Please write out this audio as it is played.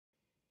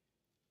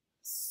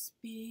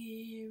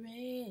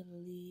Spirit,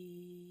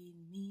 lead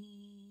me.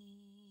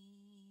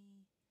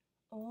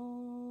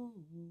 Oh,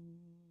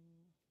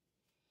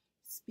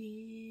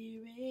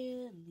 Spirit,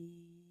 lead me.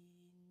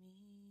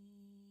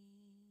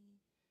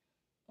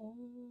 Oh,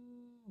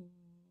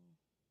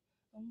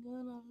 I'm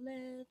gonna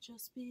let your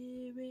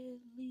spirit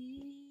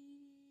lead.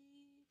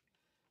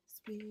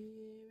 Spirit,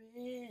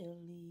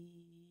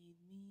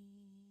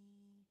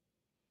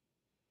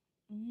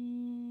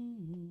 lead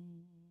me.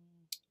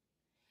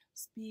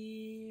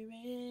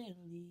 Spirit,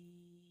 lead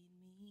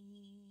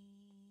me.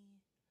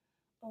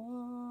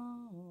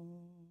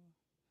 Oh,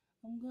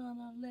 I'm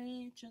gonna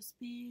let your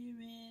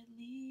spirit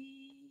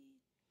lead.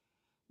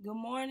 Good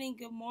morning,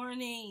 good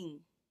morning.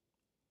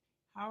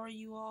 How are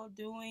you all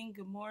doing?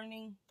 Good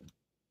morning.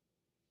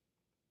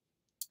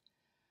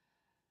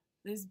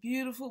 This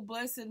beautiful,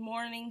 blessed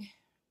morning.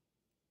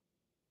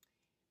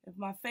 If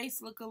my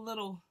face look a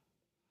little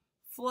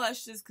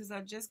flushed, it's because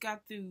I just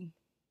got through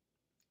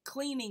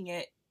cleaning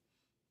it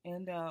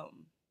and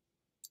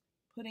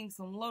putting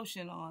some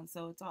lotion on,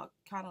 so it's all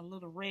kind of a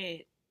little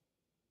red.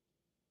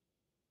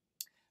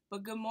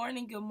 But good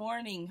morning, good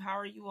morning. How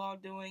are you all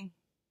doing?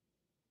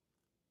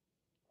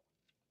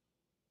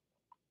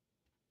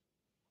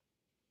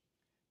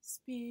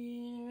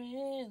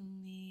 Spirit, lead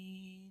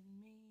me.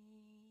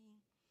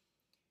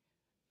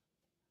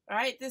 All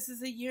right, this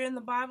is a year in the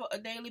Bible, a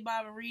daily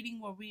Bible reading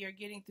where we are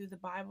getting through the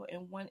Bible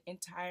in one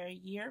entire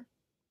year.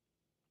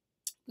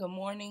 Good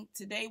morning.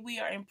 Today we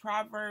are in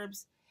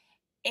Proverbs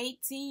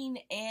 18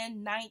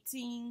 and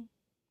 19,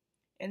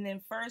 and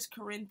then 1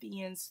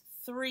 Corinthians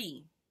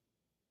 3.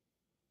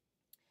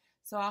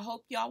 So I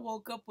hope y'all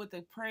woke up with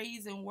a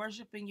praise and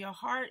worship in your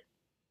heart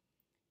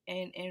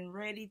and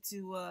ready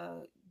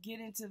to get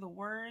into the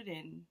word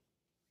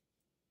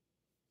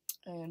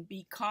and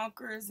be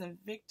conquerors and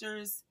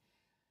victors,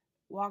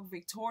 walk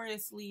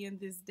victoriously in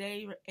this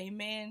day.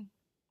 Amen.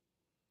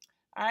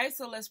 All right,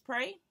 so let's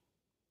pray.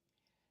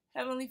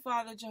 Heavenly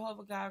Father,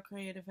 Jehovah God,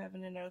 creator of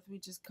heaven and earth, we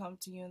just come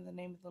to you in the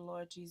name of the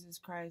Lord Jesus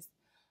Christ.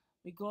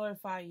 We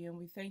glorify you and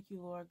we thank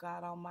you, Lord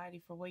God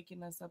Almighty, for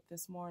waking us up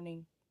this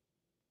morning,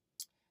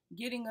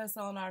 getting us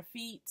on our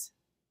feet,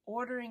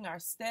 ordering our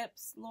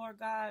steps, Lord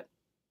God,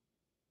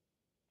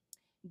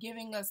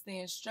 giving us the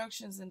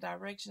instructions and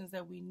directions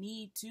that we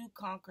need to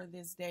conquer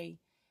this day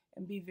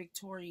and be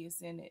victorious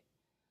in it,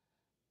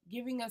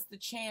 giving us the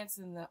chance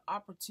and the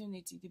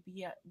opportunity to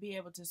be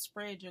able to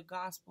spread your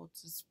gospel,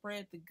 to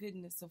spread the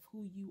goodness of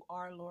who you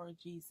are, Lord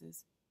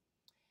Jesus,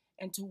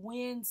 and to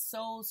win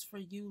souls for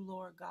you,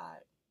 Lord God.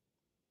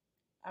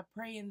 I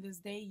pray in this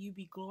day you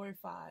be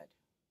glorified,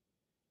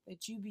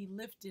 that you be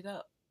lifted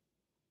up,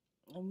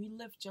 and we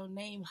lift your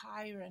name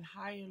higher and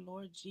higher,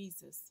 Lord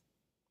Jesus.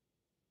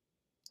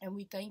 And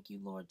we thank you,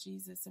 Lord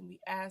Jesus, and we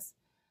ask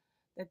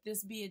that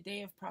this be a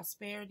day of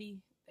prosperity,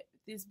 that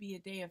this be a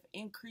day of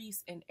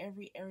increase in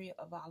every area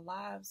of our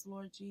lives,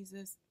 Lord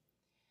Jesus,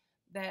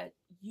 that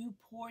you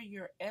pour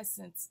your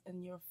essence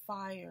and your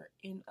fire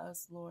in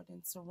us, Lord,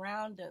 and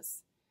surround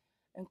us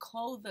and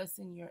clothe us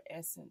in your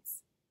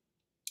essence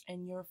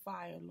and your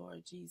fire,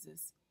 Lord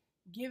Jesus,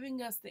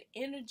 giving us the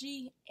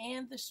energy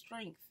and the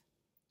strength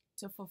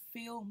to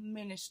fulfill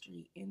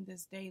ministry in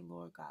this day,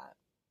 Lord God.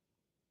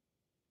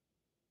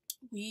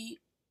 We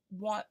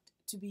want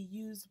to be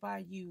used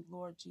by you,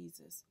 Lord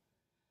Jesus,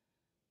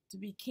 to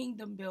be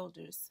kingdom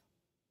builders,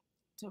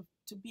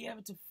 to be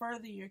able to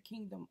further your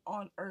kingdom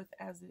on earth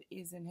as it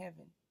is in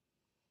heaven.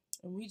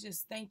 And we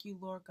just thank you,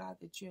 Lord God,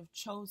 that you have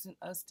chosen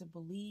us to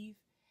believe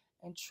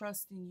and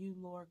trust in you,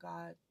 Lord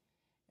God.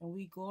 And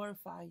we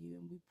glorify you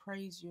and we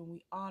praise you and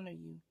we honor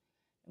you.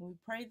 And we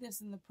pray this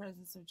in the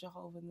presence of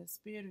Jehovah, in the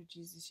spirit of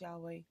Jesus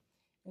Yahweh.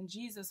 In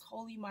Jesus'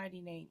 holy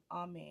mighty name,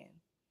 amen.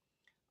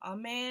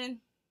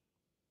 Amen.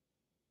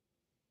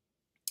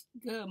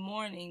 Good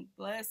morning.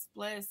 Bless,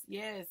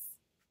 yes.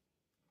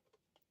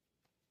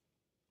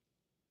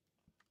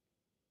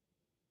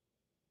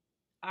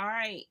 All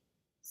right.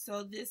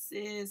 So this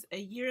is a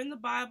year in the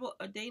Bible,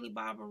 a daily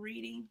Bible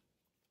reading,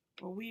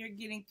 where we are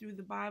getting through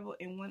the Bible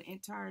in one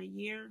entire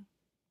year.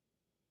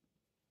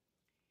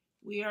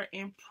 We are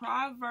in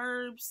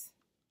Proverbs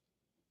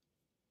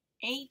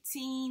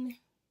 18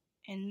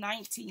 and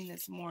 19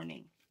 this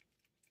morning.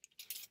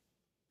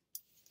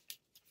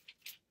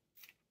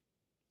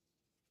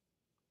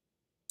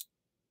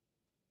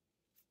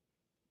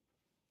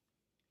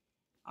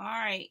 All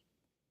right.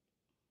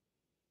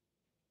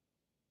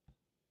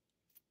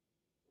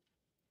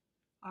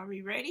 Are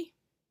we ready?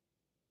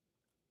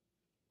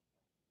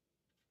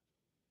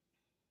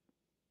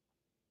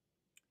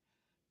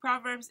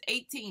 Proverbs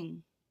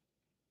 18.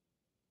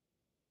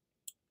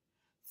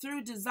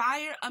 Through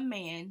desire a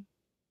man,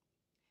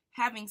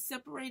 having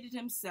separated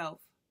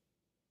himself,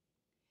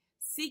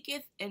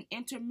 seeketh and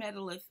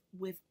intermeddleth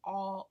with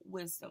all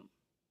wisdom.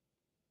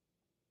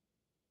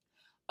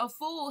 A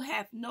fool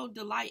hath no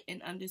delight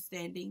in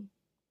understanding,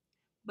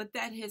 but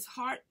that his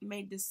heart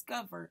may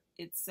discover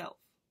itself.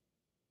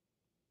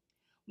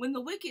 When the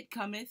wicked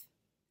cometh,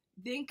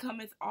 then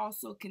cometh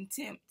also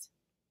contempt,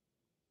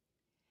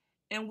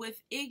 and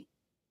with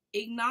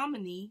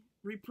ignominy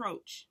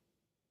reproach.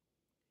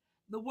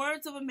 The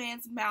words of a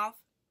man's mouth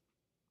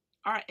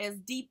are as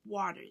deep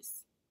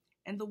waters,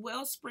 and the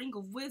wellspring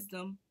of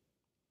wisdom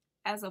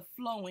as a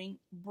flowing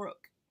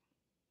brook.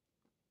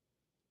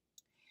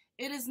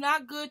 It is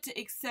not good to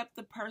accept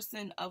the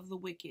person of the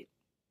wicked,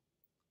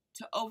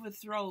 to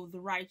overthrow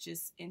the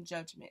righteous in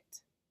judgment.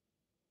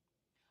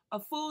 A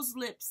fool's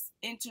lips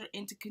enter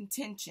into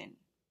contention,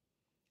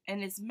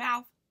 and his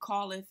mouth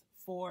calleth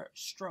for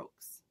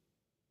strokes.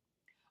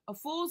 A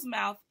fool's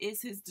mouth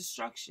is his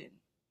destruction,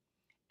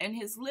 and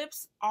his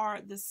lips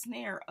are the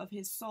snare of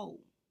his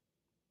soul.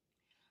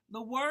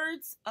 The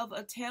words of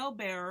a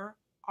talebearer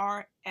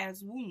are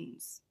as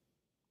wounds,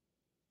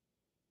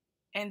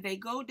 and they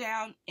go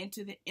down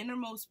into the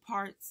innermost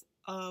parts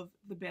of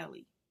the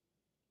belly.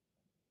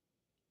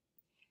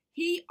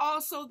 He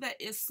also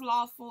that is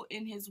slothful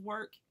in his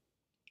work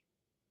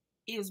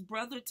is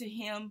brother to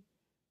him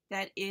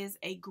that is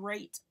a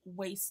great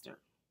waster.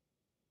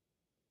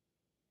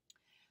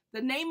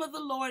 The name of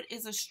the Lord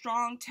is a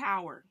strong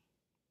tower.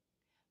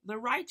 The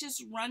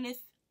righteous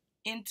runneth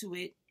into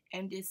it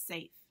and is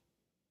safe.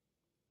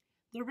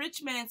 The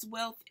rich man's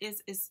wealth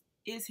is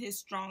his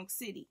strong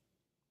city,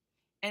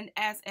 and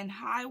as an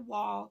high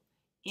wall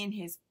in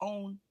his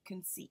own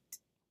conceit.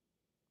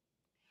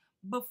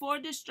 Before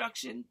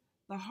destruction,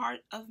 the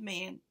heart of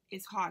man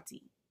is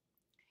haughty,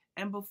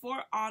 and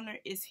before honor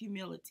is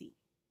humility.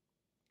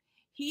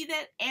 He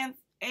that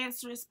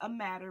answereth a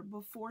matter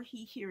before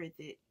he heareth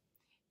it,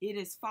 it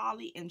is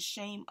folly and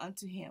shame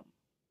unto him.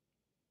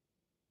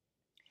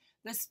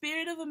 The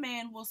spirit of a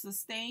man will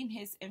sustain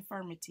his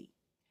infirmity,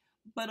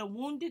 but a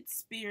wounded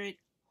spirit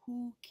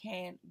who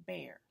can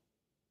bear?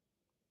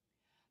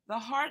 The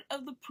heart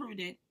of the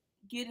prudent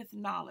getteth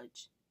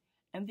knowledge,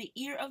 and the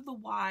ear of the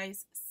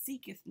wise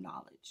seeketh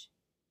knowledge.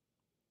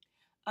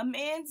 A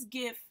man's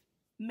gift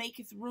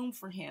maketh room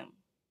for him,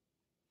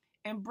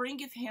 and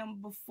bringeth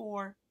him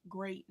before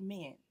great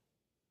men.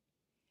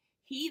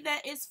 He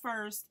that is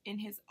first in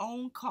his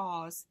own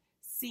cause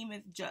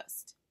seemeth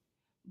just,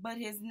 but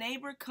his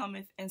neighbor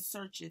cometh and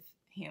searcheth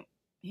him.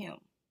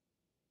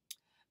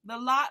 The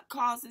lot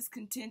causes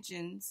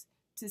contentions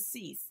to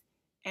cease,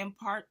 and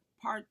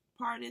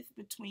parteth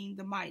between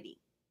the mighty.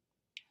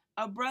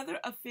 A brother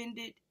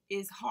offended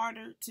is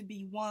harder to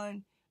be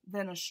won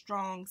than a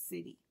strong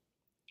city,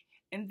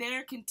 and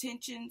their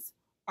contentions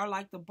are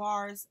like the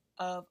bars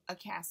of a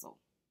castle.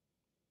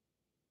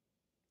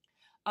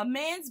 A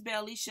man's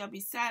belly shall be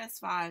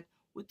satisfied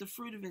with the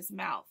fruit of his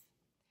mouth,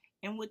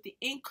 and with the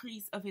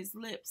increase of his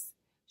lips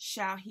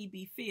shall he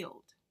be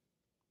filled.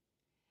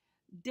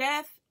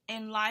 Death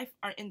and life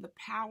are in the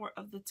power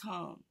of the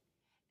tongue,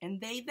 and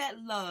they that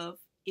love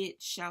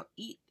it shall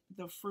eat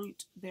the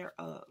fruit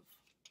thereof.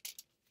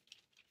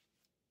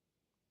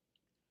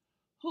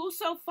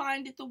 Whoso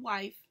findeth a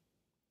wife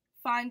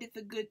findeth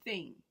a good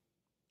thing,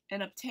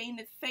 and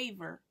obtaineth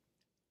favor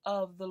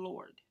of the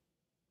Lord.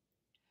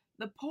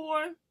 The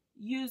poor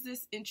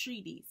useth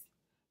entreaties,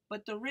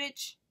 but the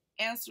rich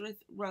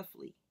answereth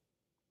roughly.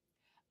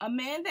 A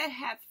man that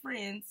hath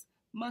friends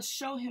must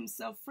show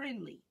himself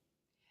friendly,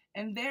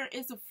 and there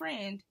is a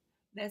friend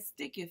that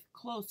sticketh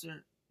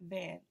closer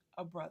than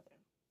a brother.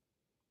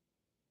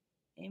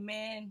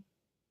 Amen.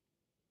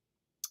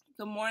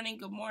 Good morning,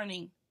 good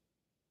morning.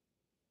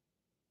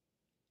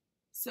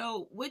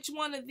 So, which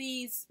one of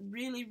these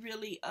really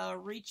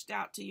reached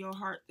out to your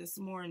heart this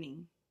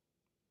morning?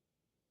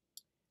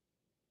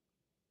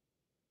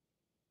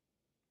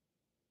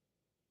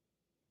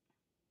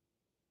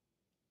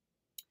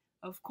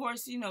 Of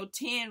course,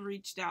 10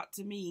 reached out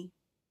to me.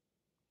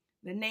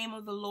 The name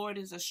of the Lord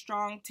is a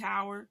strong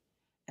tower,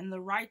 and the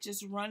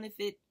righteous runneth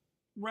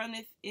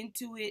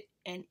into it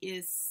and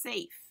is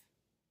safe.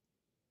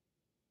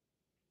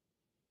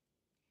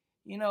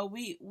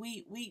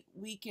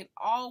 We can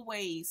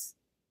always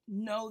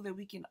know that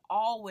we can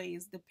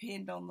always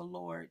depend on the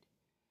Lord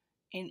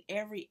in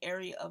every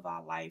area of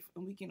our life,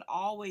 and we can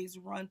always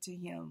run to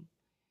him,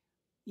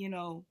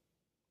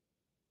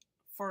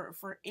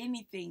 for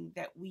anything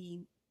that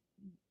we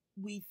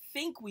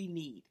think we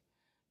need.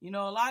 A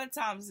lot of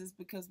times it's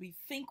because we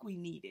think we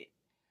need it,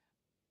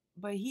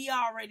 but he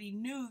already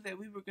knew that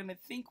we were going to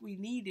think we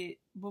need it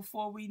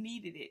before we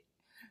needed it.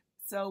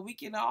 So we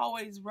can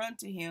always run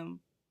to him,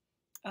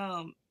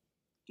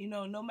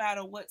 no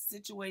matter what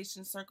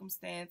situation,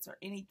 circumstance, or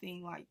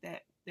anything like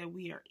that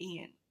we are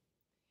in.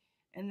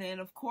 And then,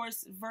 of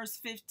course, verse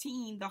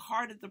 15, the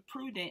heart of the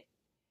prudent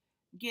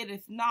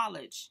getteth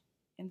knowledge,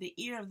 and the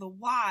ear of the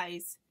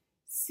wise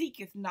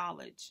seeketh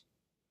knowledge.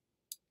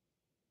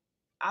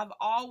 I've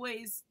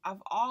always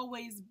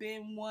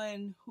been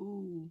one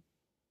who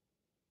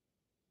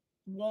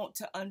want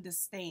to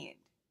understand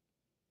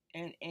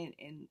and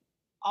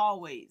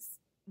always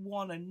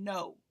want to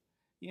know.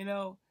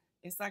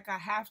 It's like I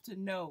have to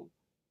know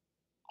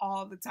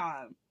all the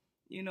time.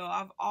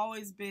 I've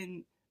always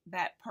been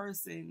that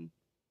person.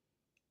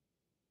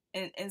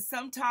 And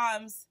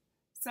sometimes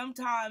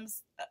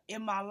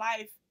in my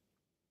life,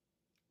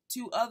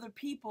 to other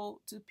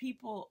people,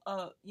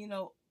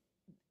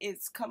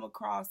 it's come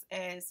across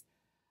as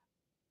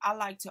I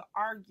like to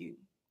argue.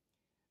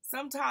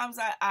 Sometimes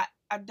I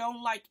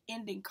don't like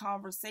ending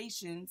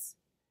conversations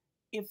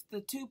if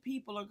the two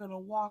people are going to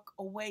walk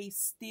away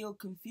still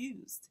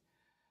confused.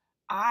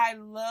 I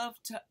love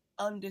to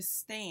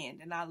understand,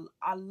 and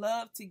I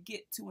love to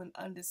get to an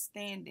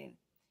understanding,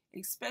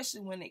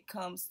 especially when it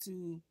comes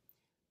to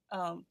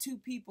two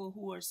people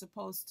who are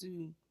supposed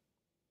to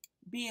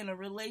be in a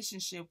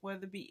relationship,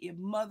 whether it be a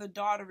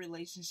mother-daughter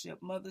relationship,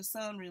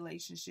 mother-son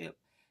relationship,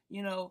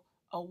 you know,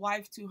 a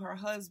wife to her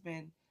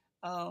husband,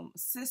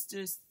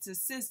 sisters to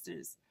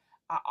sisters.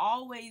 I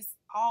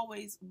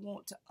always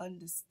want to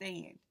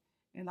understand,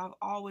 and I've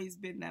always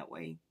been that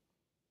way.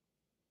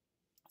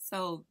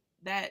 So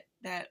that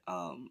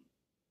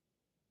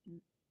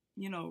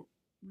you know,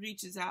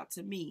 reaches out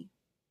to me,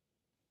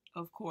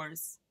 of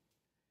course.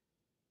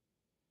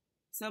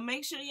 So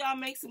make sure y'all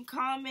make some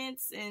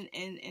comments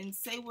and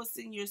say what's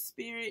in your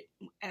spirit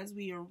as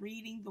we are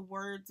reading the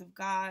words of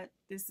God.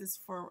 This is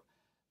for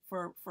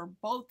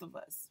both of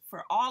us,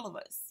 for all of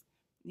us,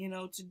 you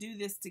know, to do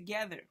this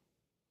together.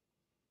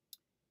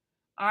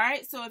 All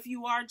right, so if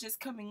you are just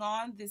coming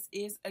on, this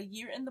is A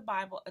Year in the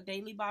Bible, a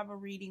daily Bible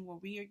reading where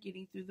we are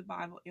getting through the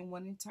Bible in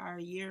one entire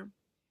year.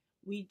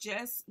 We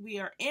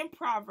are in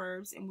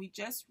Proverbs, and we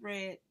just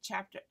read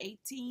chapter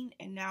 18,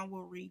 and now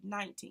we'll read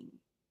 19.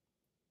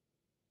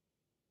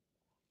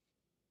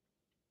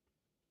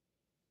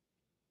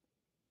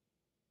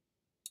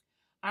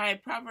 All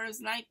right,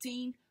 Proverbs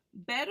 19.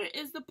 Better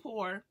is the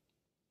poor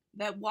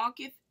that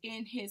walketh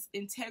in his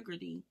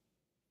integrity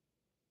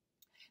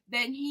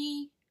than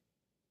he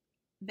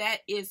that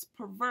is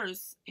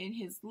perverse in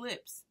his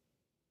lips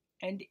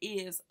and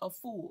is a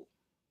fool.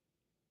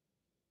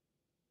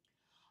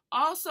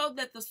 Also,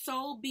 that the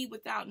soul be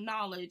without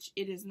knowledge,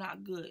 it is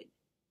not good.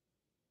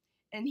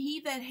 And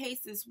he that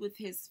hasteth with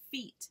his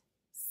feet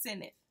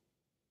sinneth.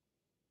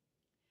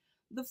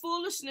 The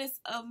foolishness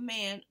of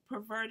man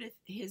perverteth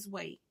his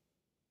way,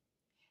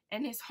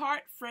 and his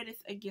heart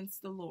fretteth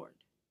against the Lord.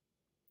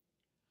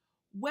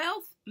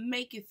 Wealth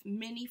maketh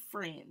many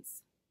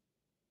friends,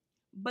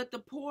 but the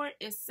poor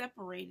is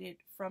separated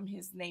from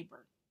his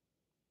neighbor.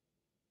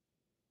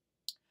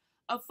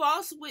 A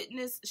false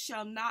witness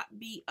shall not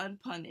be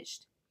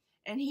unpunished,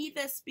 and he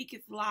that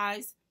speaketh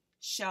lies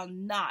shall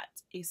not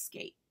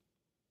escape.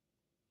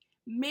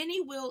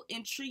 Many will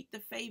entreat the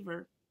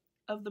favor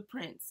of the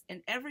prince,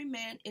 and every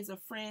man is a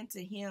friend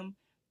to him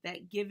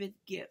that giveth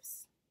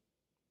gifts.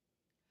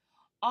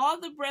 All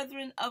the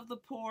brethren of the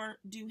poor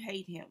do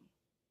hate him.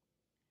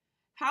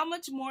 How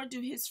much more do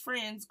his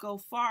friends go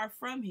far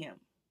from him?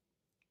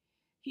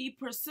 He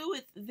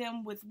pursueth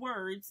them with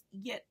words,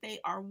 yet they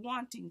are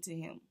wanting to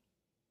him.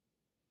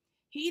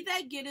 He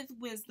that getteth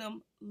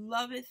wisdom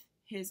loveth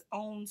his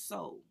own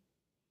soul.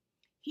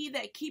 He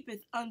that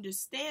keepeth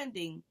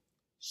understanding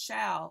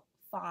shall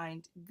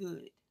find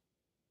good.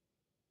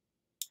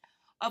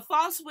 A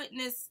false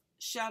witness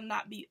shall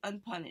not be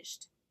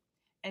unpunished,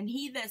 and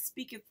he that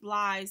speaketh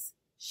lies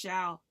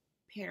shall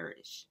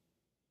perish.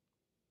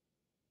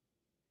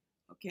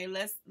 Okay,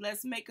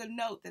 let's make a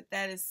note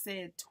that is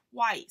said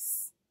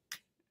twice.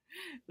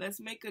 Let's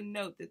make a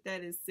note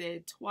that is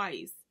said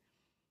twice.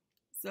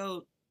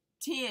 So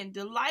 10,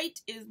 delight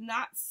is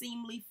not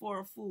seemly for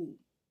a fool,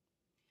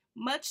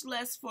 much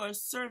less for a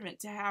servant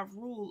to have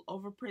rule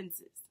over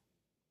princes.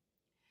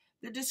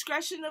 The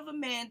discretion of a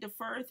man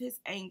deferreth his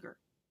anger,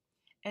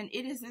 and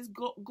it is his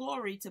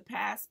glory to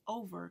pass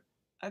over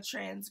a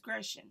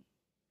transgression.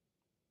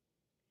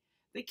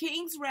 The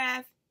king's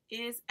wrath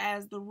is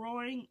as the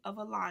roaring of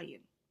a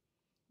lion,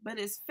 but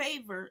his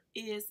favor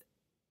is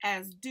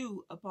as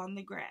dew upon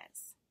the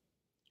grass.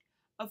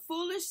 A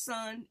foolish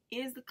son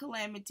is the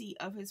calamity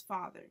of his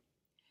father,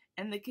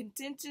 and the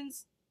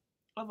contentions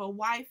of a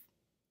wife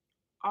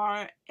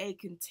are a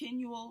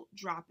continual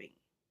dropping.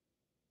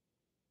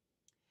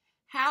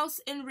 House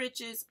and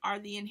riches are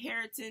the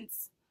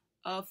inheritance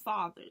of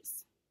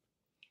fathers,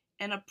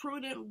 and a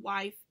prudent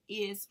wife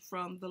is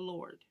from the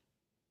Lord.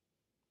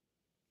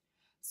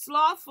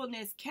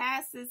 Slothfulness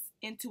casteth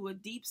into a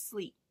deep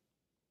sleep,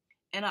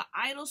 and an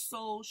idle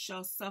soul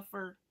shall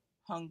suffer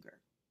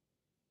hunger.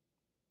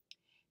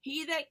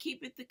 He that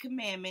keepeth the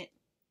commandment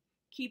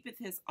keepeth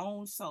his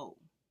own soul,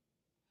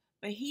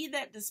 but he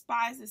that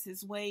despises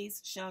his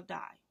ways shall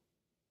die.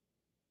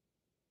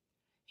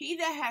 He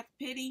that hath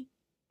pity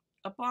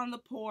upon the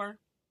poor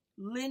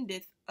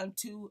lendeth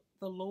unto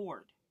the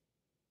Lord,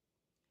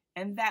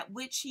 and that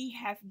which he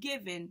hath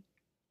given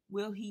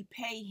will he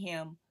pay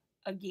him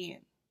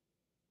again.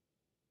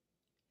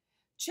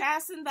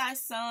 Chasten thy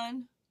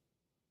son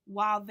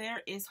while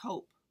there is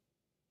hope,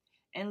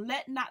 and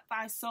let not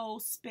thy soul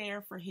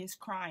spare for his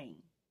crying.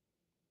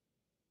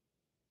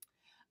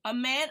 A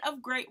man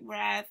of great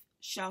wrath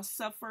shall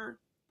suffer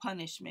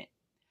punishment,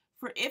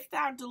 for if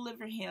thou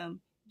deliver him,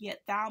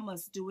 yet thou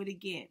must do it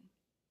again.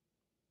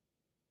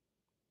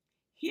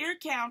 Hear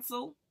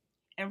counsel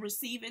and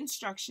receive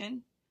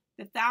instruction,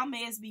 that thou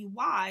mayest be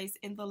wise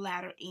in the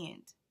latter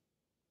end.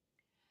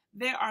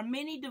 There are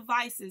many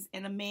devices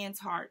in a man's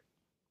heart.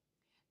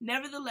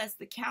 Nevertheless,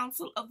 the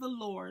counsel of the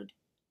Lord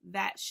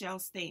that shall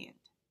stand.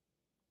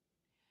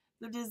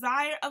 The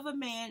desire of a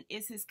man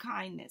is his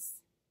kindness,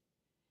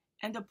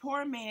 and a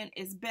poor man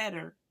is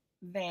better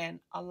than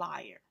a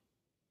liar.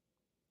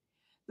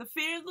 The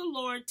fear of the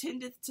Lord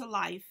tendeth to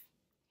life,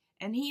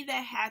 and he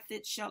that hath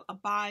it shall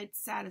abide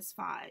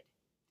satisfied.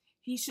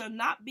 He shall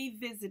not be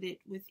visited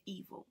with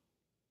evil.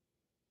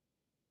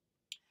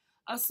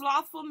 A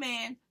slothful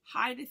man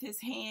hideth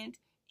his hand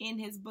in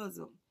his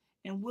bosom,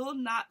 and will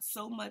not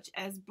so much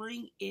as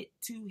bring it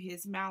to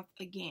his mouth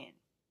again.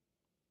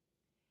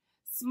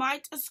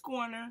 Smite a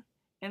scorner,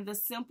 and the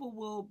simple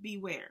will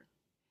beware,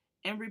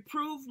 and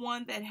reprove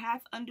one that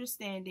hath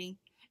understanding,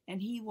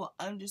 and he will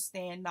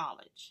understand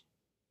knowledge.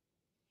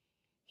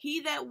 He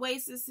that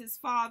wasteth his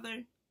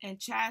father, and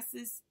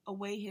chasteth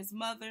away his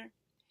mother,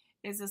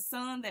 is a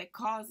son that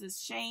causeth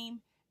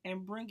shame,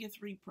 and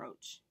bringeth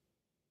reproach.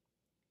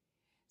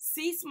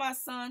 Cease, my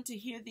son, to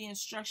hear the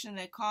instruction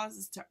that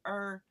causes to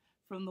err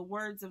from the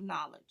words of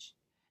knowledge.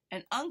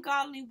 An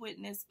ungodly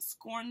witness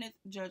scorneth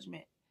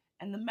judgment,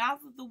 and the mouth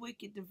of the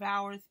wicked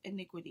devoureth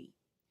iniquity.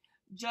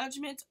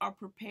 Judgments are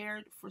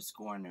prepared for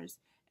scorners,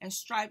 and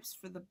stripes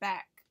for the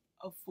back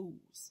of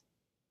fools.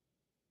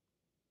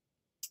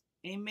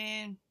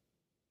 Amen.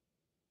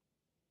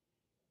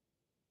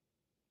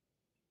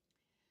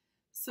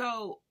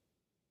 So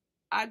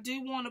I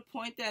do want to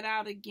point that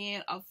out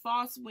again. A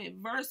false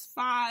witness, verse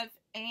 5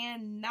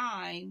 and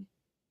 9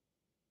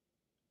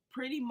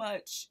 pretty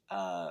much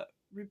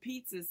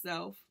repeats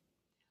itself.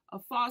 A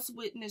false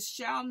witness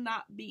shall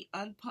not be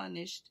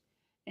unpunished,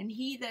 and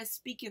he that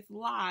speaketh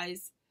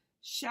lies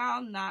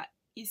shall not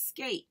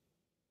escape.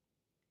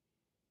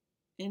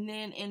 And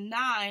then in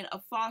 9, a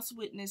false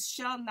witness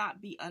shall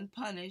not be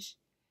unpunished,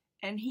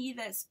 and he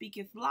that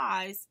speaketh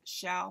lies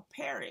shall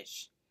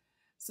perish.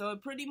 So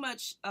it pretty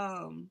much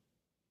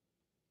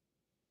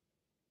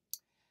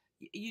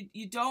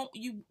you don't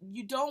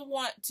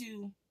want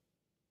to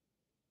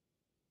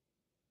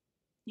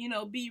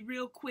be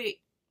real quick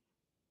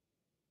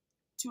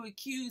to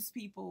accuse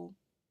people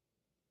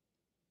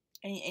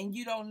and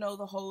you don't know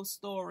the whole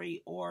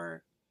story,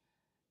 or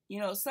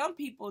some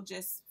people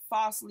just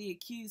falsely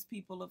accuse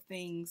people of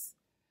things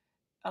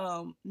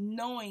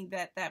knowing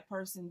that that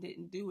person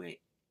didn't do it.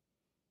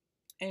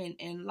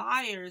 And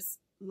liars,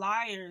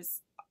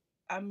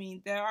 I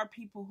mean, there are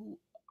people who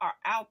are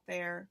out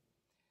there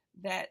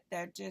that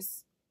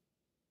just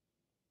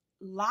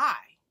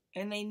lie,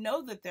 and they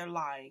know that they're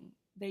lying.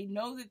 They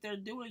know that they're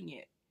doing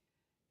it.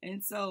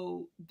 And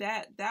so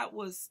that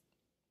was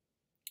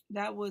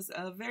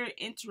very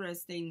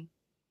interesting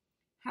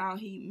how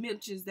he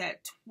mentions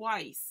that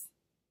twice.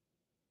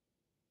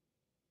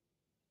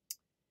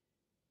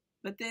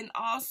 But then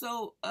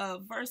also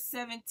verse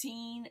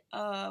 17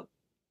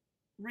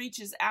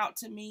 reaches out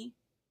to me.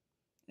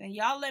 And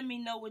y'all let me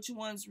know which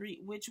ones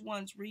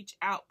reach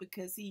out,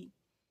 because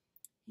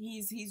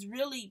he's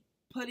really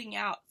putting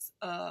out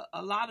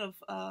a lot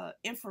of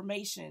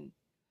information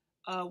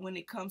when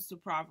it comes to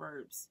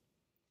Proverbs.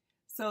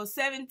 So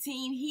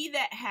 17, he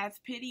that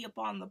hath pity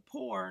upon the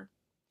poor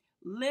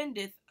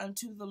lendeth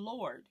unto the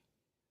Lord,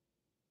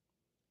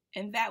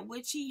 and that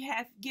which he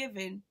hath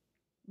given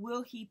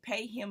will he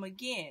pay him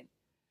again.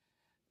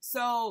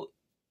 So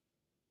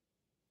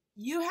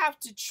you have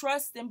to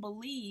trust and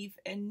believe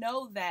and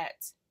know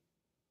that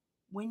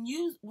when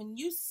you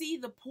see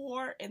the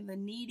poor and the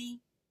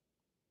needy,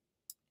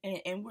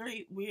 and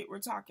we're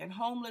talking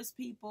homeless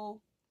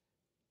people,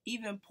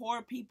 even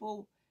poor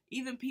people,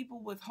 even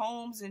people with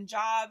homes and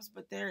jobs,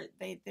 but they're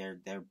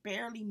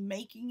barely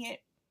making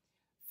it,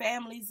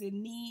 families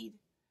in need.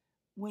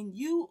 When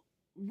you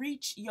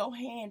reach your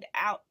hand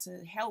out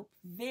to help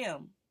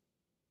them,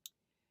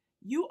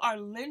 you are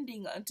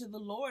lending unto the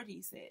Lord,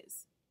 he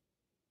says.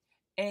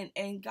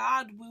 And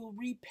God will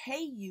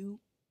repay you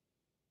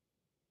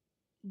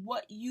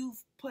what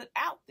you've put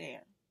out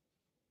there.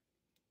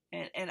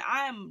 And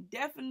I am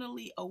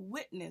definitely a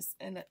witness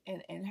and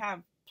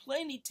have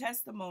plenty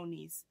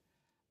testimonies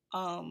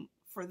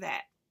for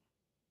that,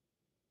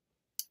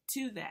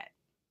 to that,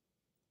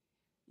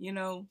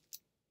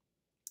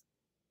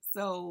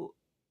 so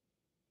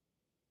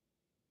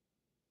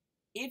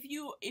if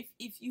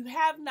you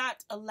have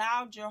not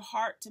allowed your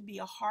heart to be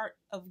a heart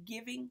of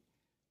giving,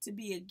 to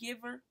be a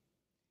giver,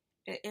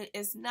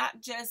 it's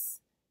not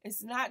just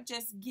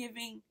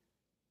giving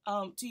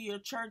to your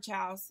church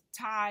house,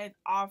 tithe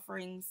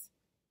offerings,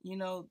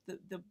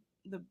 the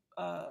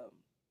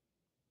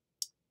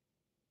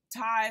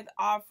tithe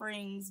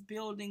offerings,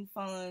 building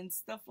funds,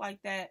 stuff like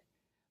that.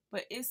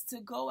 But it's to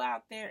go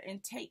out there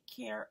and take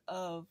care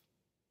of,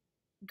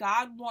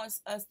 God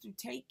wants us to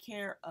take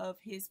care of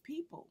his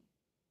people.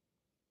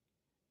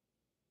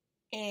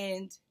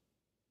 And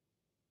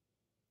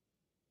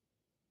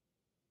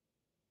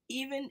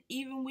even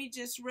we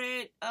just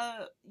read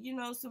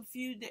some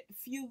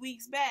few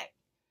weeks back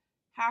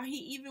how he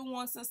even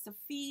wants us to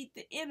feed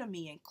the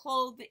enemy and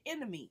clothe the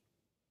enemy.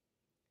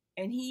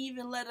 And he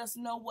even let us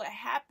know what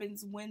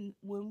happens when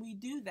we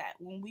do that,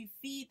 when we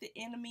feed the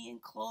enemy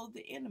and clothe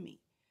the enemy.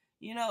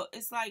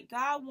 It's like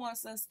God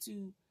wants us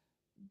to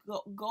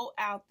go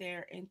out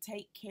there and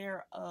take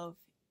care of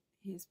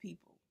his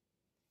people.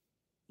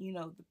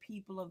 The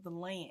people of the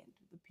land,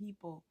 the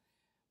people,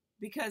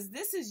 because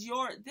this is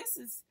your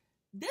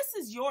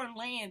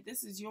land,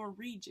 this is your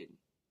region.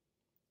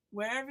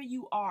 Wherever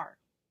you are,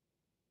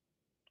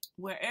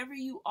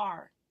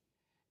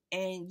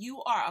 and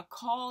you are a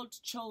called,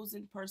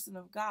 chosen person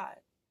of God.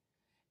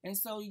 And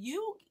so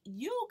you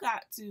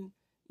got to,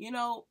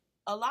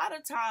 a lot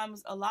of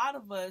times, a lot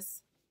of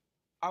us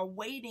are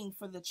waiting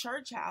for the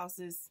church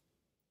houses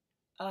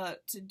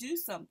to do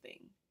something,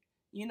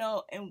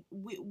 and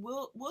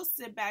we'll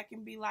sit back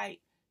and be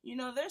like,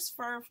 there's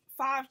 5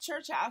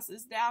 church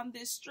houses down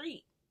this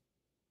street.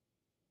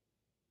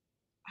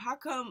 How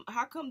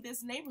come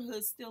this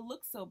neighborhood still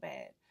looks so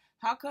bad?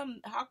 How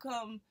come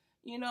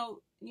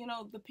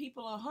the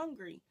people are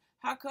hungry?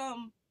 How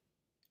come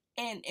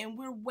and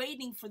we're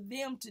waiting for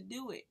them to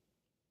do it?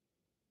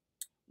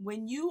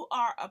 When you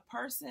are a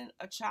person,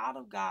 a child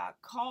of God,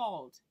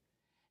 called,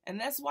 and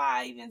that's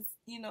why I even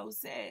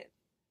said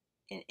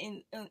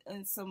in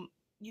some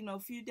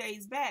few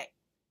days back,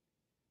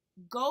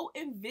 go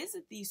and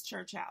visit these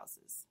church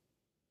houses.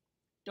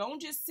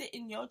 Don't just sit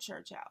in your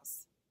church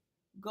house.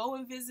 Go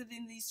and visit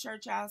in these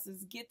church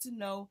houses, get to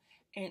know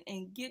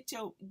and get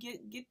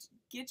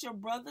your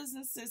brothers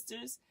and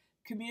sisters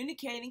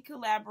communicating,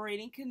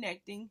 collaborating,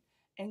 connecting,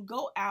 and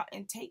go out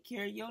and take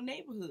care of your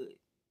neighborhood.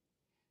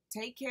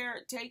 Take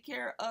care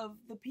of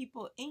the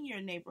people in your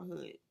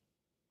neighborhood.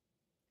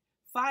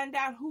 Find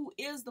out who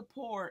is the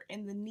poor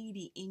and the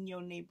needy in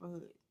your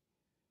neighborhood.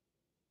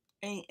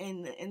 And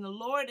the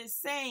Lord is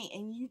saying,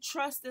 and you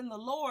trust in the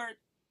Lord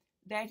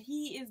that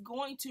He is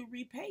going to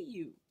repay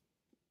you.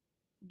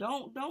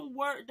 Don't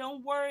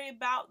worry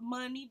about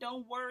money.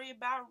 Don't worry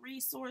about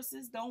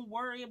resources. Don't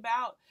worry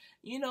about,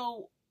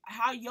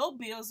 how your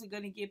bills are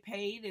going to get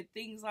paid and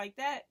things like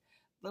that.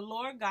 The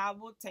Lord God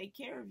will take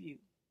care of you.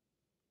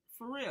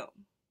 For real.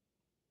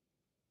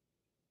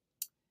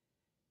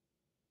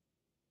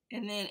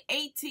 And then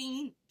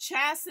 18,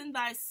 chasten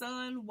thy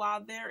son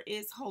while there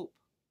is hope,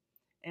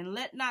 and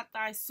let not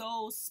thy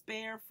soul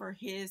spare for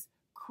his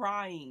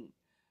crying.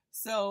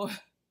 So,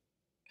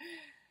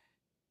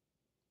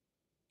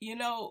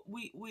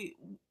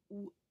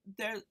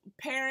 their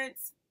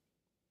parents,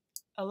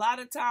 a lot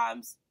of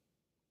times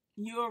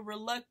you're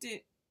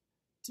reluctant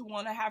to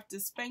want to have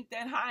to spank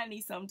that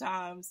hiney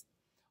sometimes,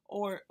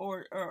 or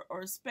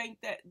spank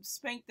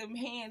them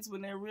hands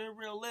when they're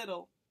real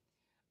little.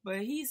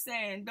 But he's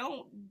saying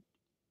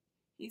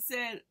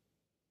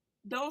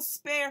don't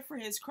spare for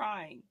his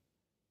crying,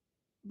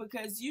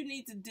 because you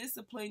need to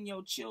discipline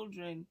your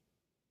children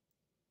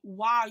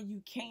while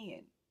you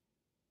can.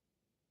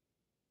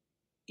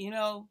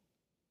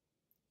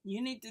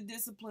 You need to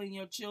discipline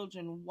your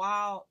children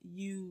while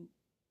you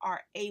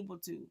are able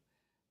to,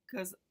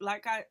 because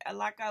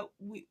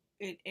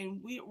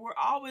we're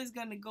always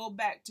going to go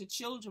back to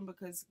children,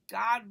 because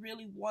God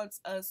really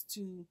wants us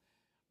to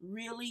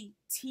really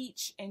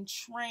teach and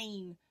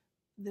train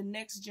the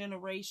next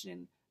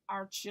generation,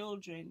 our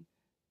children,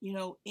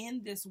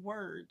 in this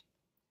word,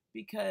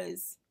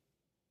 because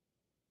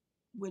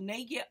when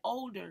they get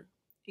older,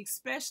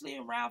 especially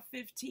around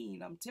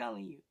 15, I'm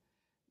telling you,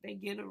 they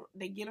get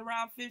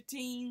around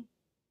 15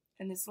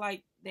 and it's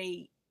like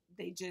they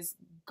just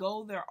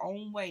go their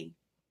own way.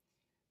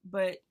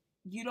 But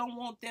you don't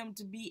want them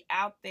to be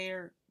out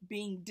there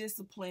being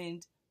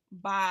disciplined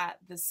by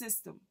the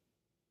system.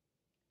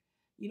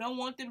 You don't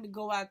want them to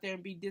go out there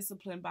and be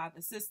disciplined by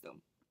the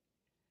system.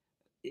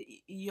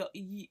 You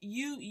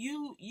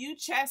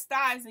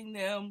chastising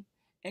them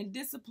and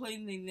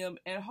disciplining them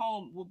at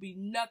home will be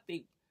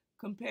nothing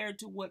compared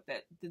to what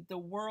the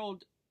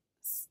world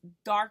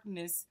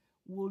darkness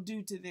will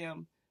do to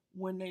them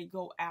when they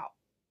go out.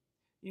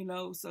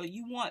 So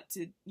you want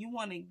to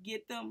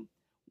get them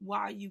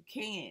while you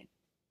can,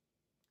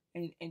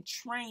 and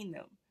train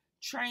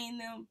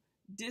them,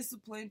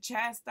 discipline,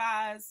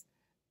 chastise.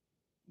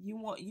 You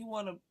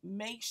want to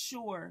make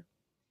sure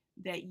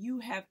that you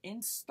have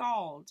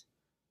installed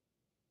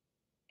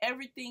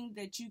everything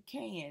that you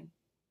can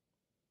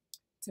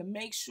to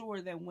make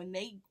sure that when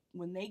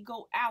they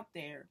go out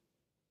there,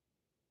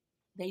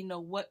 they know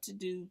what to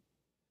do,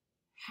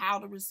 how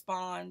to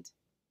respond,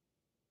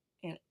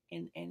 and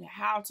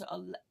how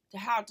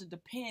to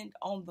depend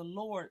on the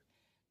Lord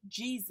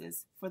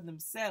Jesus for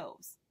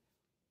themselves,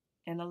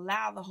 and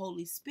allow the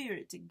Holy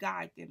Spirit to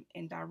guide them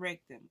and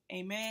direct them.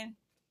 Amen.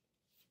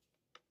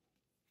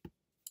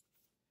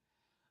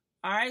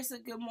 All right, so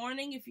good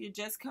morning. If you're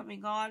just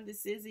coming on,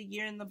 this is A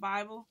Year in the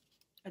Bible,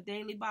 a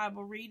daily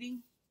Bible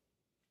reading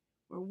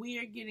where we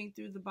are getting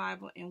through the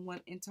Bible in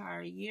one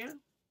entire year.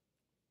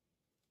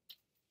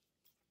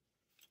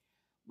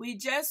 We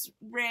just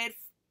read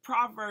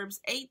Proverbs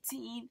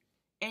 18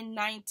 and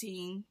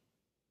 19.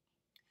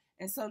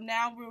 And so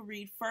now we'll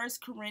read 1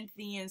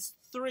 Corinthians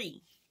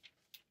 3.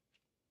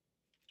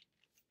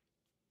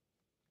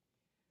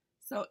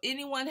 So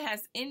anyone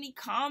has any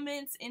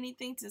comments,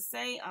 anything to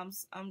say?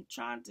 I'm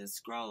trying to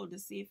scroll to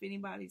see if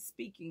anybody's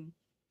speaking.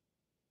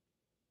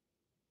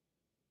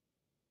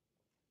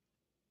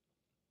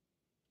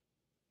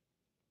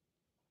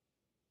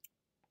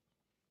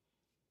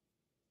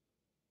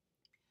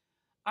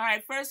 All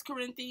right, 1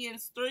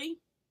 Corinthians 3.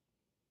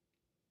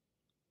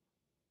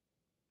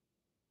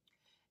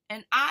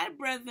 And I,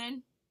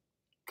 brethren,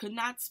 could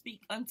not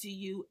speak unto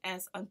you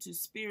as unto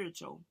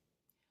spiritual,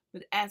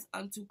 but as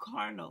unto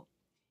carnal,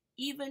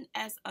 even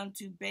as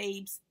unto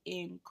babes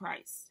in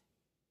Christ.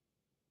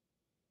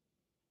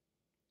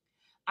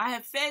 I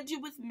have fed you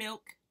with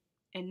milk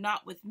and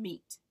not with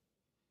meat.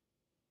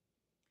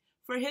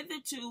 For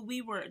hitherto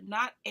we were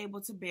not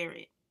able to bear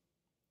it,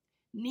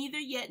 neither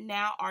yet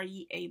now are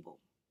ye able.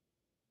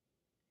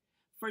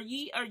 For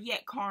ye are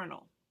yet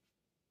carnal.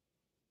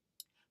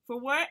 For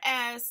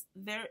whereas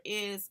there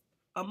is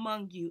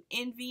among you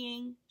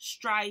envying,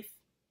 strife,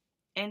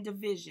 and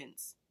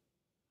divisions,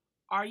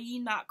 are ye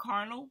not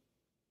carnal,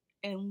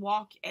 and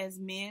walk as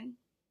men?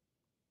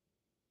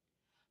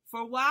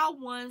 For while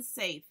one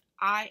saith,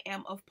 I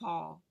am of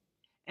Paul,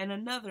 and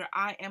another,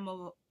 I am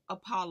of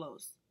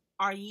Apollos,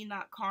 are ye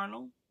not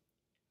carnal?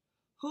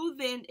 Who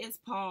then is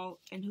Paul,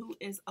 and who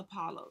is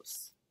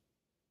Apollos?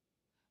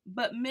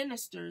 But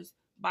ministers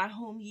by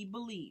whom ye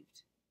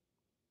believed,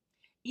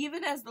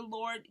 even as the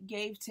Lord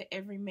gave to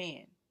every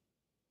man.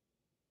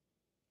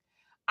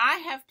 I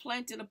have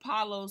planted,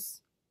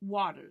 Apollos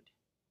watered,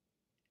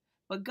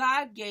 but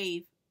God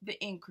gave the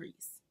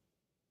increase.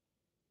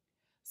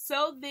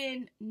 So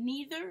then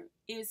neither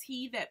is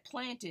he that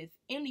planteth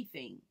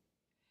anything,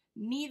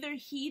 neither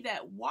he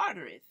that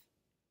watereth,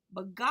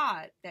 but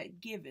God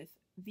that giveth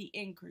the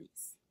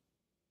increase.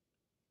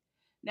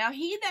 Now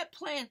he that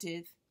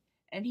planteth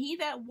and he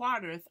that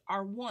watereth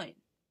are one,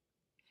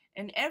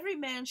 and every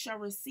man shall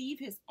receive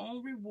his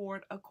own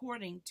reward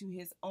according to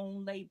his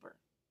own labor.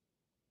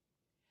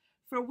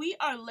 For we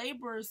are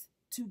laborers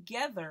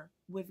together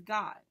with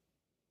God.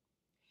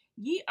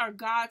 Ye are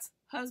God's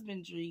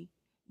husbandry,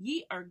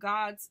 ye are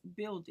God's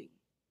building.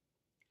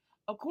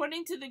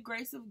 According to the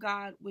grace of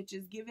God which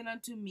is given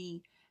unto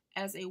me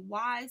as a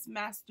wise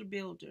master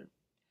builder,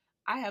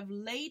 I have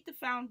laid the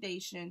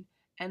foundation,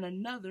 and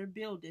another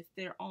buildeth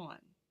thereon.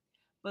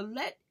 But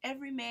let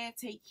every man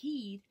take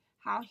heed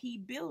how he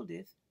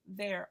buildeth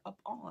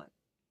thereupon.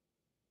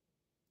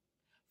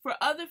 For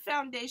other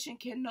foundation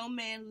can no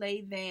man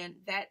lay than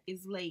that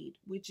is laid,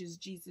 which is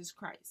Jesus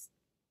Christ.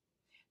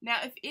 Now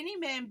if any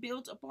man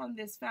build upon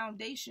this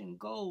foundation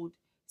gold,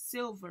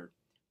 silver,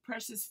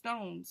 precious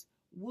stones,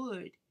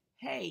 wood,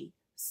 hay,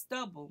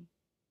 stubble,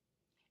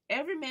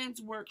 every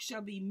man's work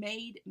shall be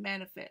made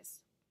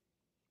manifest.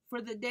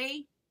 For the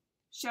day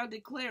shall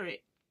declare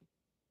it,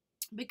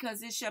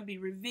 because it shall be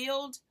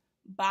revealed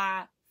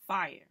by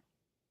fire.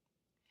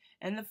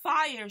 And the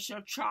fire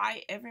shall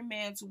try every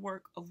man's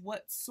work of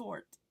what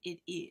sort it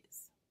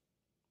is.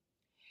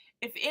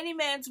 If any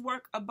man's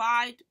work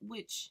abide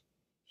which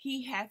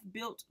he hath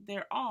built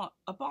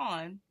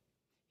thereupon,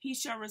 he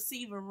shall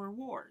receive a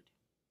reward.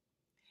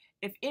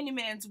 If any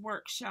man's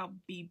work shall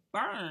be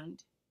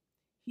burned,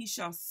 he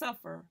shall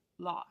suffer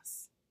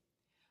loss.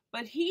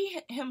 But he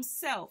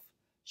himself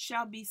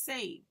shall be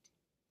saved,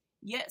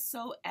 yet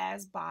so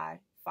as by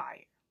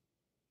fire.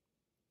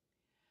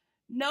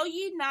 Know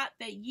ye not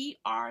that ye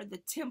are the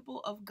temple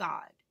of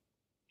God,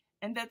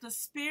 and that the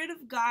Spirit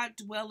of God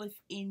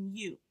dwelleth in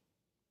you?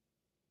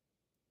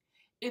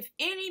 If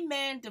any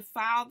man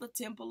defile the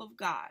temple of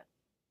God,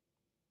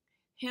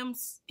 him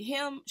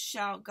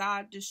shall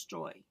God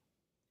destroy.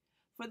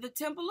 For the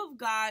temple of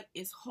God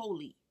is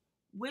holy,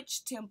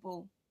 which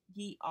temple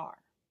ye are.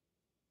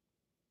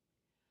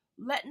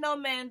 Let no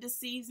man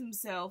deceive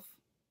himself.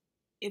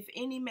 If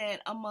any man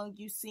among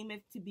you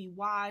seemeth to be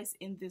wise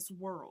in this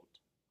world,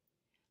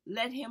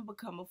 let him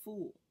become a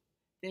fool,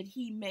 that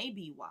he may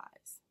be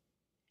wise.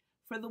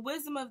 For the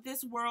wisdom of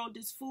this world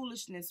is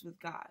foolishness with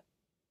God.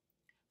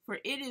 For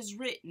it is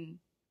written,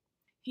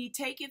 He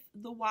taketh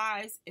the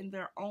wise in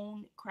their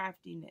own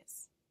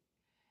craftiness.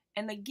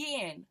 And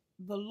again,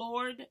 the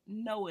Lord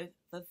knoweth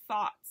the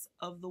thoughts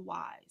of the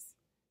wise,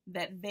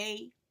 that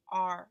they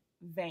are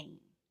vain.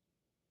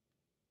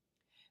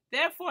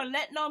 Therefore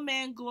let no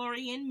man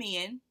glory in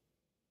men,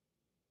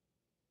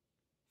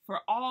 for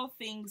all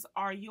things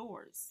are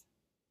yours.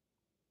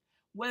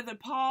 Whether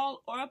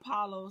Paul or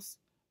Apollos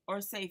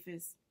or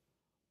Cephas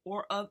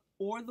or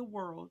the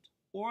world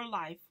or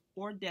life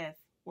or death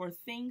or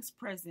things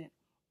present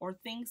or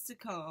things to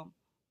come,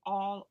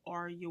 all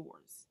are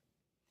yours.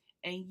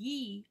 And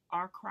ye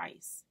are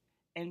Christ,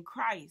 and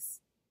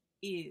Christ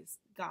is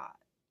God's.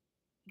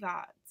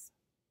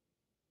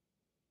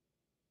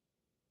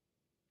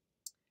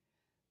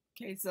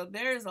 Okay, so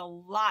there's a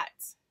lot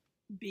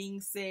being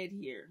said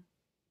here.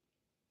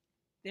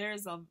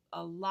 There's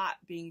a lot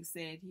being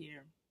said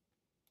here.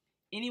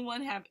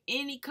 Anyone have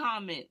any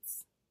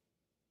comments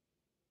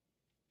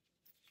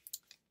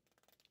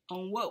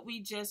on what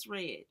we just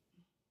read?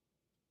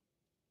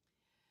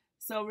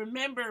 So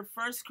remember,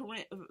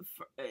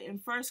 in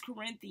 1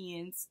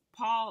 Corinthians,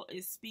 Paul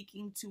is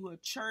speaking to a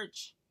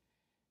church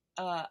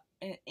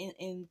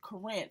in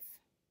Corinth,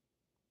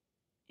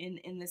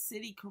 in the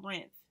city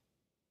Corinth.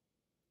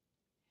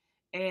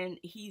 And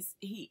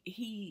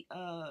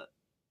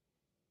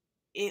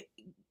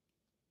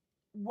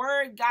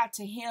word got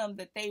to him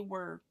that they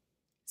were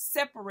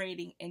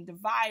separating and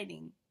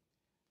dividing,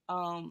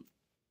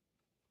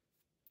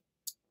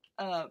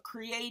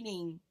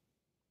 creating.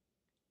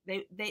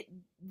 They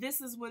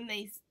this is when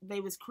they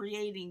was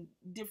creating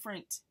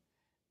different,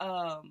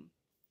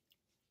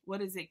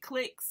 what is it,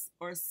 cliques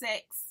or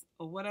sects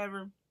or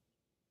whatever.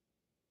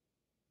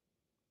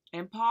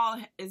 And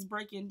Paul is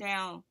breaking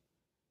down.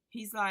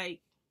 He's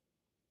like,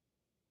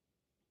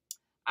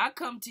 I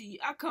come to you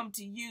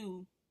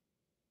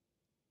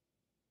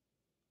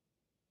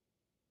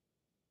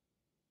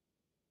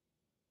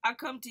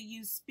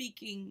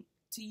speaking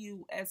to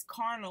you as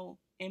carnal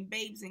and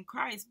babes in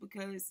Christ,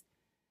 because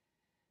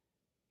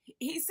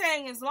he's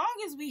saying as long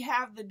as we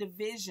have the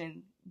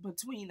division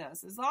between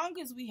us, as long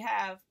as we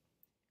have,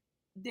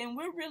 then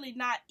we're really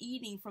not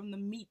eating from the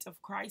meat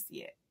of Christ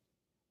yet,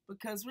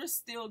 because we're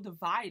still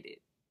divided.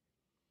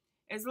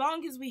 As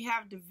long as we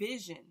have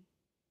division,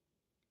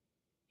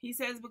 he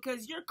says,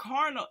 because you're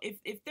carnal,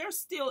 if there's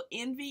still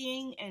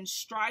envying and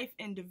strife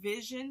and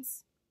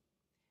divisions,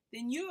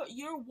 then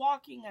you're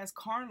walking as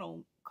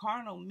carnal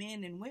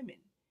men and women.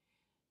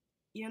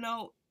 You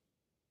know,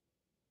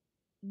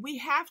 we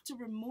have to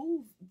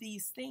remove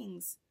these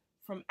things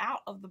from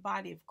out of the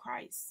body of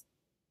Christ,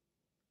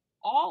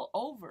 all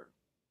over.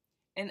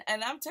 And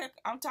I'm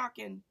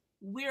talking,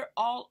 we're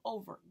all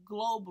over,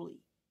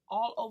 globally,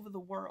 all over the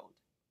world.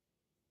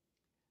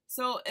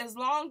 So as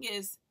long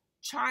as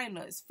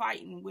China is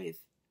fighting with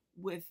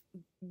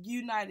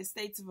United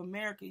States of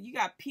America, you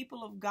got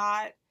people of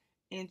God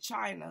in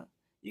China,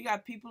 you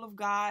got people of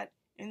God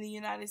in the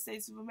United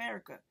States of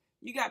America,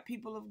 you got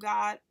people of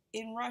God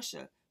in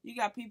Russia, you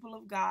got people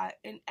of God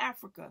in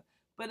Africa.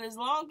 But as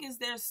long as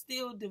there's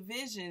still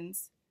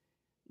divisions,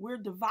 we're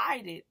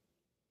divided.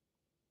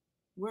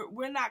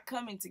 We're not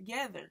coming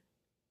together.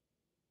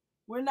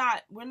 We're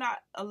not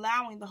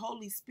allowing the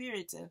Holy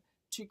Spirit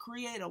to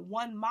create a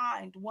one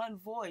mind, one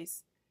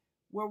voice,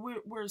 where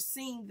we're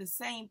seeing the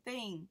same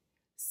thing,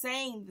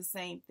 saying the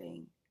same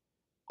thing,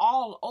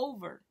 all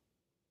over.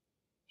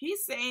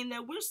 He's saying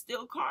that we're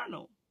still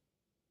carnal.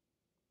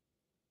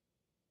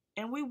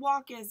 And we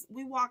walk as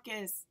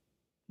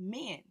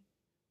men.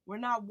 We're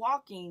not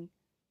walking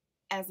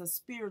as a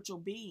spiritual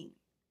being.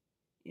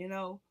 You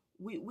know,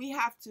 we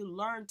have to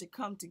learn to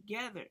come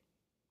together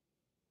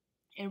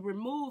and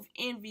remove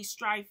envy,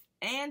 strife,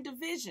 and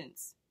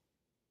divisions.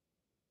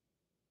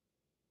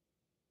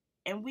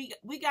 And we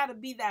got to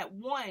be that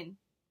one.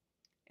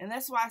 And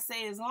that's why I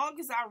say, as long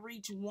as I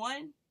reach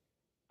one,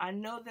 I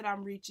know that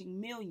I'm reaching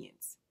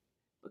millions.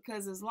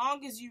 Because as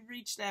long as you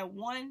reach that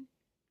one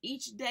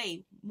each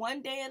day,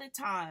 one day at a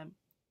time,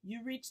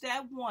 you reach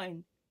that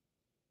one,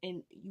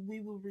 and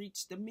we will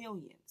reach the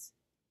millions.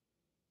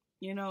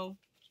 You know,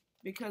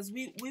 because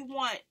we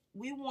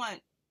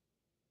want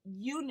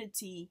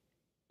unity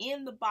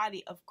in the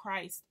body of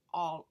Christ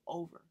all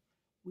over.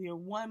 We are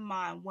one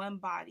mind, one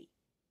body.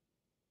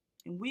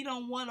 And we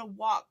don't want to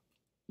walk,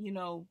 you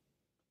know,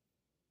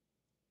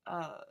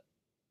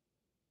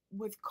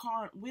 with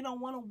we don't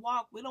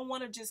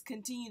want to just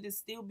continue to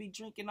still be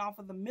drinking off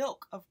of the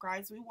milk of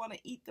Christ. We want to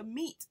eat the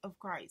meat of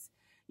Christ.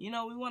 You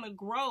know, we want to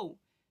grow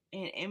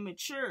and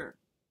mature.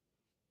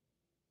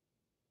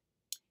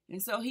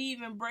 And so he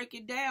even break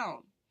it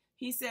down.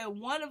 He said,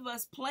 one of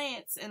us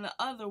plants and the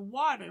other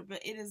water,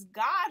 but it is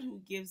God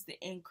who gives the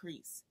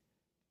increase.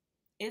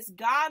 It's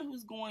God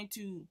who's going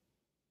to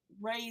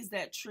raise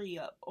that tree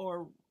up,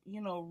 or, you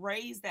know,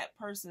 raise that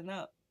person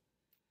up.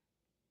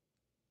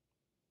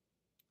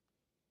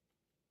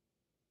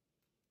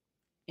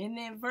 And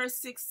then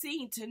verse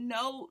 16, to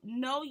know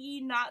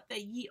ye not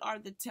that ye are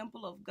the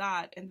temple of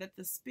God, and that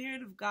the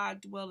Spirit of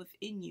God dwelleth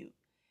in you?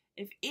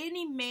 If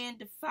any man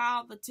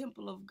defile the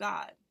temple of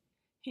God,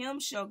 him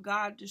shall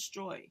God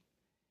destroy.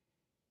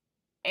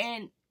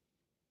 And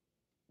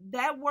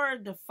that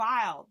word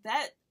defile,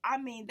 that's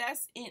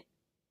in,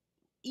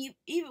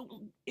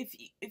 even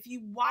if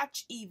you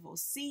watch evil,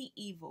 see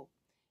evil,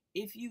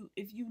 if you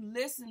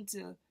listen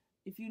to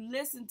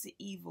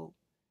evil,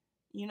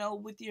 you know,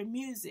 with your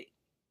music,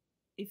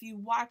 if you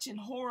watching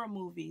horror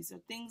movies or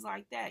things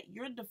like that,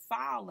 you're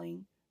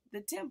defiling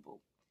the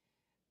temple.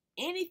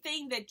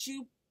 Anything that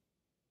you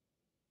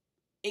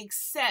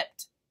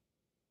accept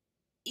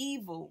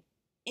evil,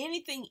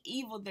 anything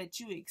evil that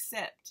you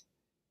accept,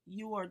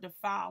 you are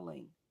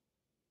defiling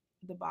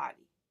the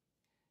body.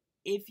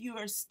 If you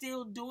are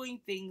still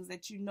doing things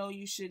that you know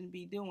you shouldn't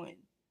be doing,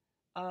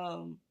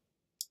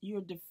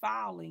 you're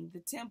defiling the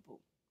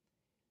temple.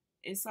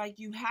 It's like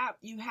you have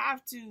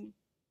to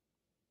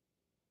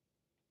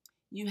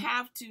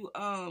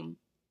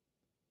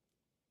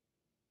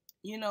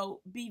you know,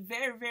 be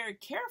very, very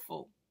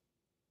careful.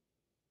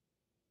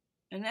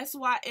 And that's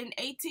why in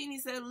 18 he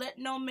said, let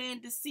no man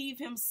deceive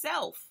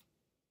himself.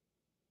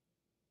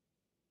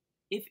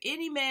 If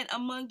any man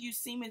among you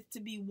seemeth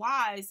to be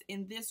wise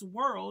in this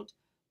world,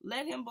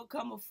 let him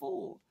become a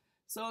fool.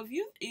 So if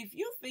you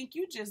think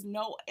you just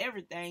know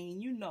everything,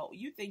 and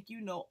you think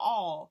you know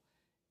all,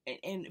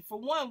 and for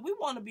one, we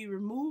want to be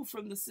removed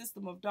from the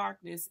system of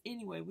darkness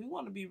anyway. We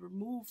want to be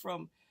removed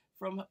from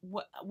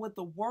what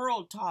the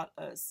world taught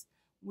us.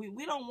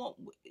 We don't want,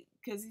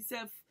 because he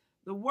said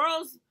the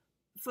world's,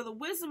 for the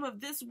wisdom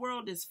of this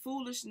world is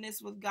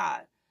foolishness with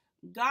God.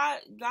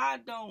 God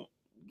don't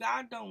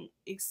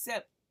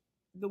accept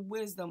the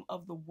wisdom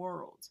of the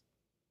world.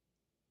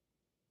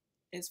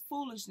 It's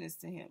foolishness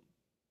to him.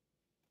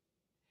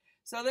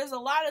 So there's a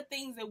lot of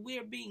things that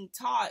we're being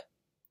taught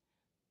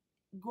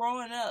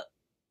growing up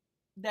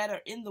that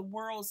are in the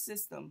world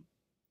system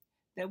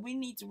that we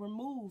need to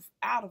remove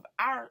out of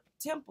our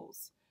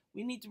temples.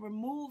 We need to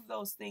remove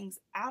those things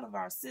out of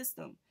our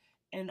system.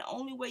 And the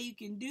only way you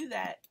can do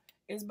that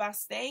is by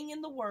staying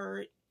in the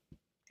Word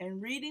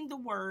and reading the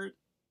Word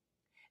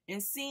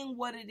and seeing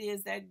what it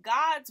is that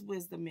God's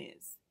wisdom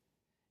is,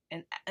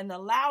 and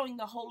allowing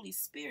the Holy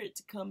Spirit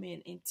to come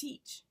in and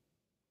teach.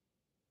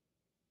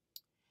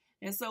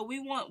 And so we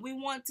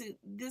want to,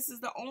 this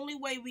is the only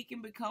way we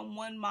can become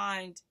one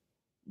mind,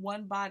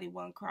 one body,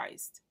 one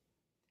Christ.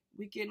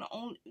 We can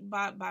only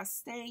by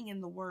staying in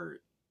the Word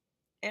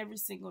every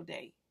single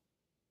day.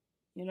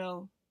 You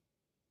know?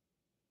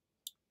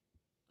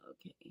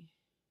 Okay.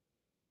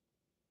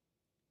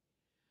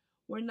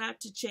 We're not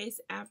to chase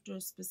after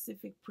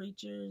specific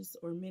preachers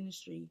or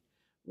ministry.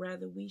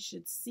 Rather, we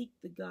should seek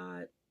the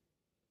God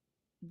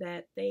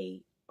that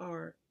they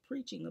are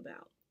preaching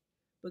about,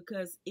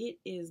 because it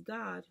is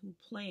God who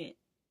plants,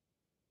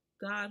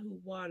 God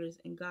who waters,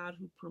 and God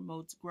who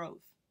promotes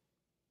growth.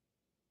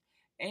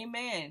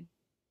 Amen.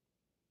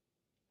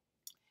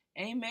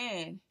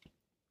 Amen.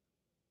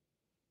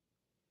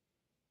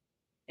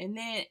 And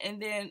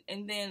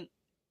then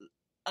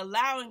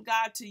allowing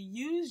God to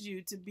use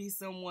you to be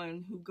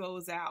someone who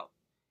goes out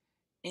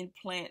and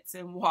plants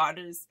and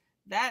waters.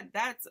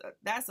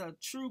 That's a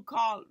true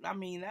call. I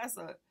mean, that's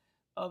a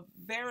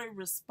very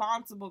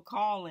responsible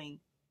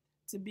calling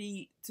to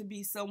be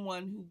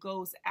someone who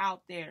goes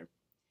out there.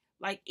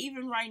 Like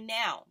even right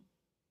now,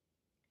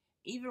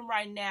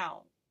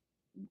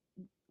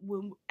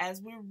 as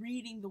we're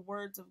reading the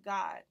words of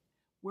God,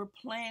 we're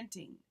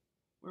planting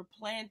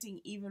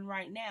even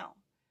right now.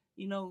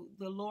 You know,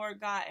 the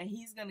Lord God, and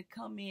he's going to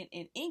come in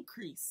and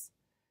increase.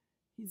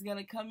 He's going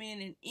to come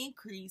in and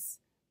increase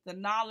the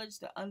knowledge,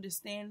 the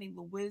understanding,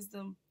 the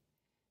wisdom,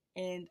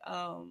 and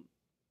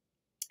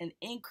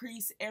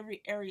increase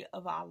every area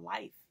of our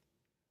life.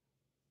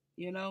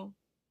 You know?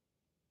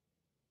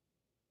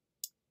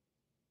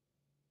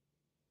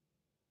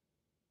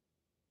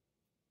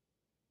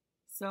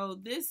 So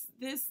this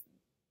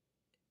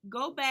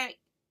go back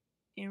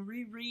and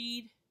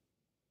reread.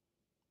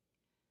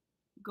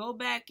 Go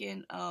back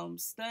and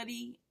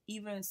study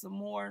even some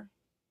more,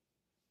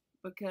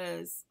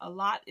 because a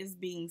lot is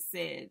being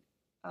said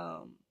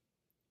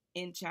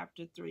in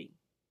chapter 3.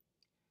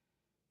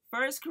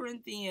 1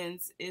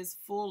 Corinthians is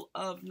full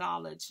of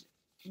knowledge,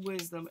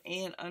 wisdom,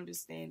 and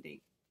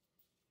understanding.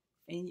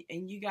 And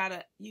you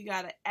gotta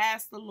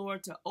ask the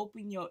Lord to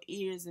open your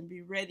ears and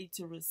be ready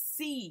to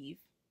receive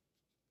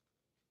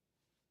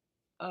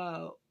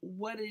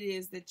what it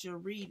is that you're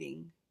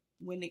reading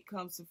when it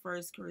comes to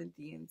 1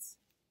 Corinthians.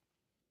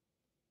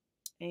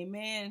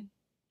 Amen.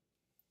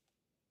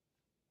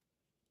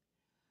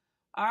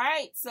 All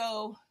right,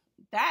 so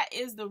that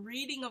is the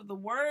reading of the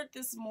word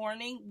this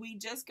morning. We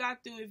just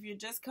got through, if you're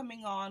just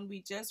coming on,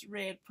 we just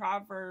read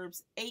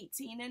Proverbs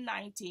 18 and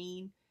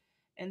 19,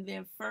 and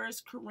then 1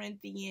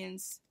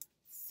 Corinthians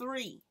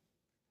 3.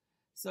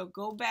 So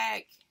go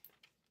back,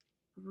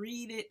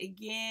 read it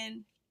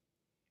again,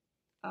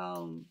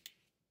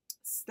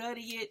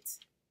 study it,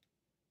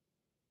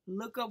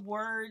 look up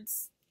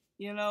words,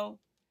 you know,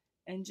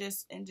 and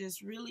just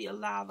really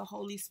allow the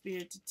Holy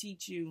Spirit to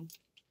teach you.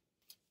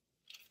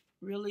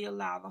 Really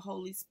allow the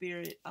Holy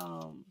Spirit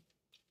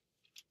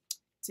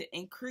to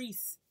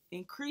increase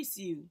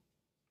you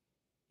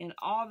in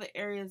all the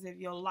areas of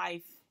your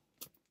life.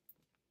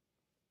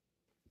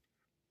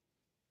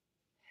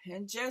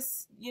 And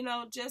just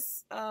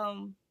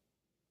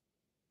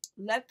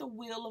let the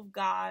will of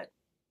God,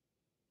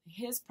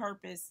 his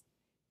purpose,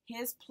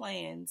 his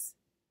plans,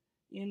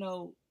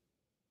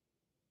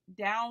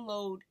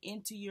 download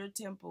into your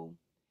temple,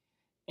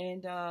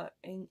 and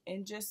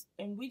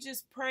we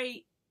just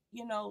pray,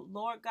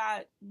 Lord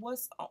God,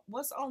 what's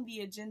on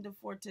the agenda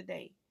for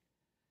today?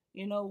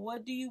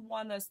 What do you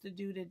want us to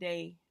do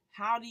today?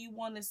 How do you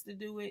want us to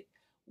do it?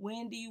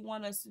 When do you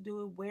want us to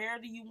do it? Where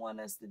do you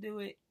want us to do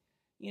it?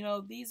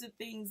 These are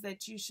things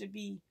that you should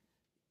be,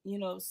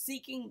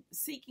 seeking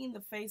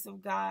the face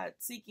of God,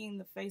 seeking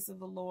the face of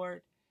the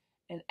Lord,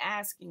 and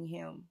asking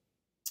him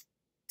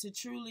to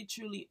truly,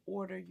 truly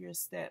order your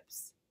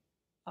steps.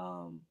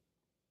 And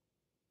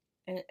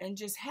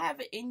just have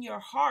it in your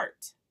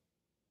heart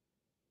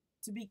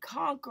to be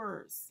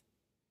conquerors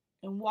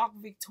and walk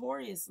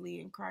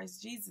victoriously in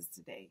Christ Jesus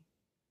today.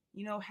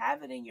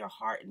 Have it in your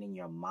heart and in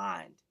your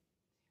mind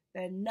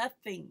that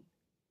nothing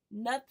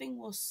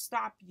will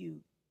stop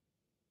you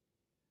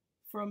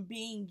from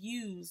being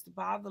used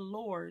by the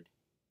Lord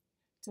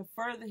to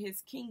further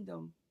his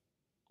kingdom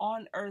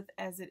on earth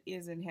as it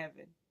is in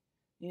heaven,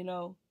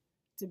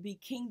 to be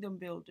kingdom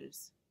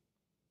builders.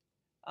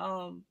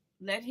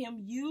 Let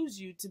him use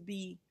you to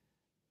be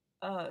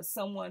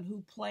someone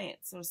who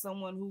plants or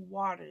someone who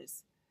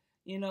waters,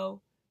 you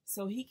know,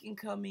 so he can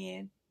come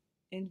in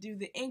and do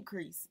the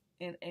increase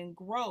and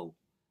grow,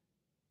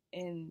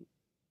 and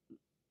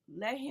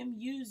let him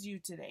use you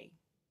today.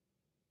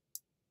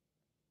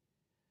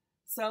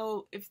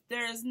 So if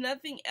there is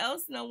nothing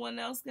else, no one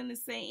else going to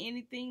say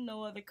anything,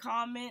 no other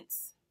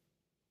comments.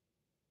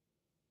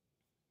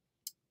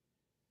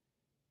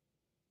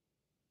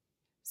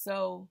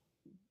 So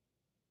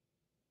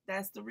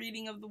that's the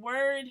reading of the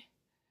word.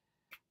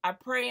 I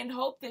pray and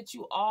hope that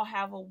you all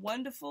have a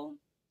wonderful,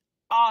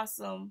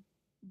 awesome,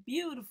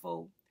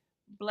 beautiful,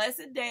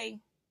 blessed day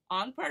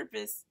on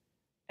purpose.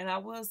 And I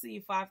will see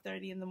you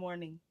 5:30 in the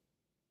morning.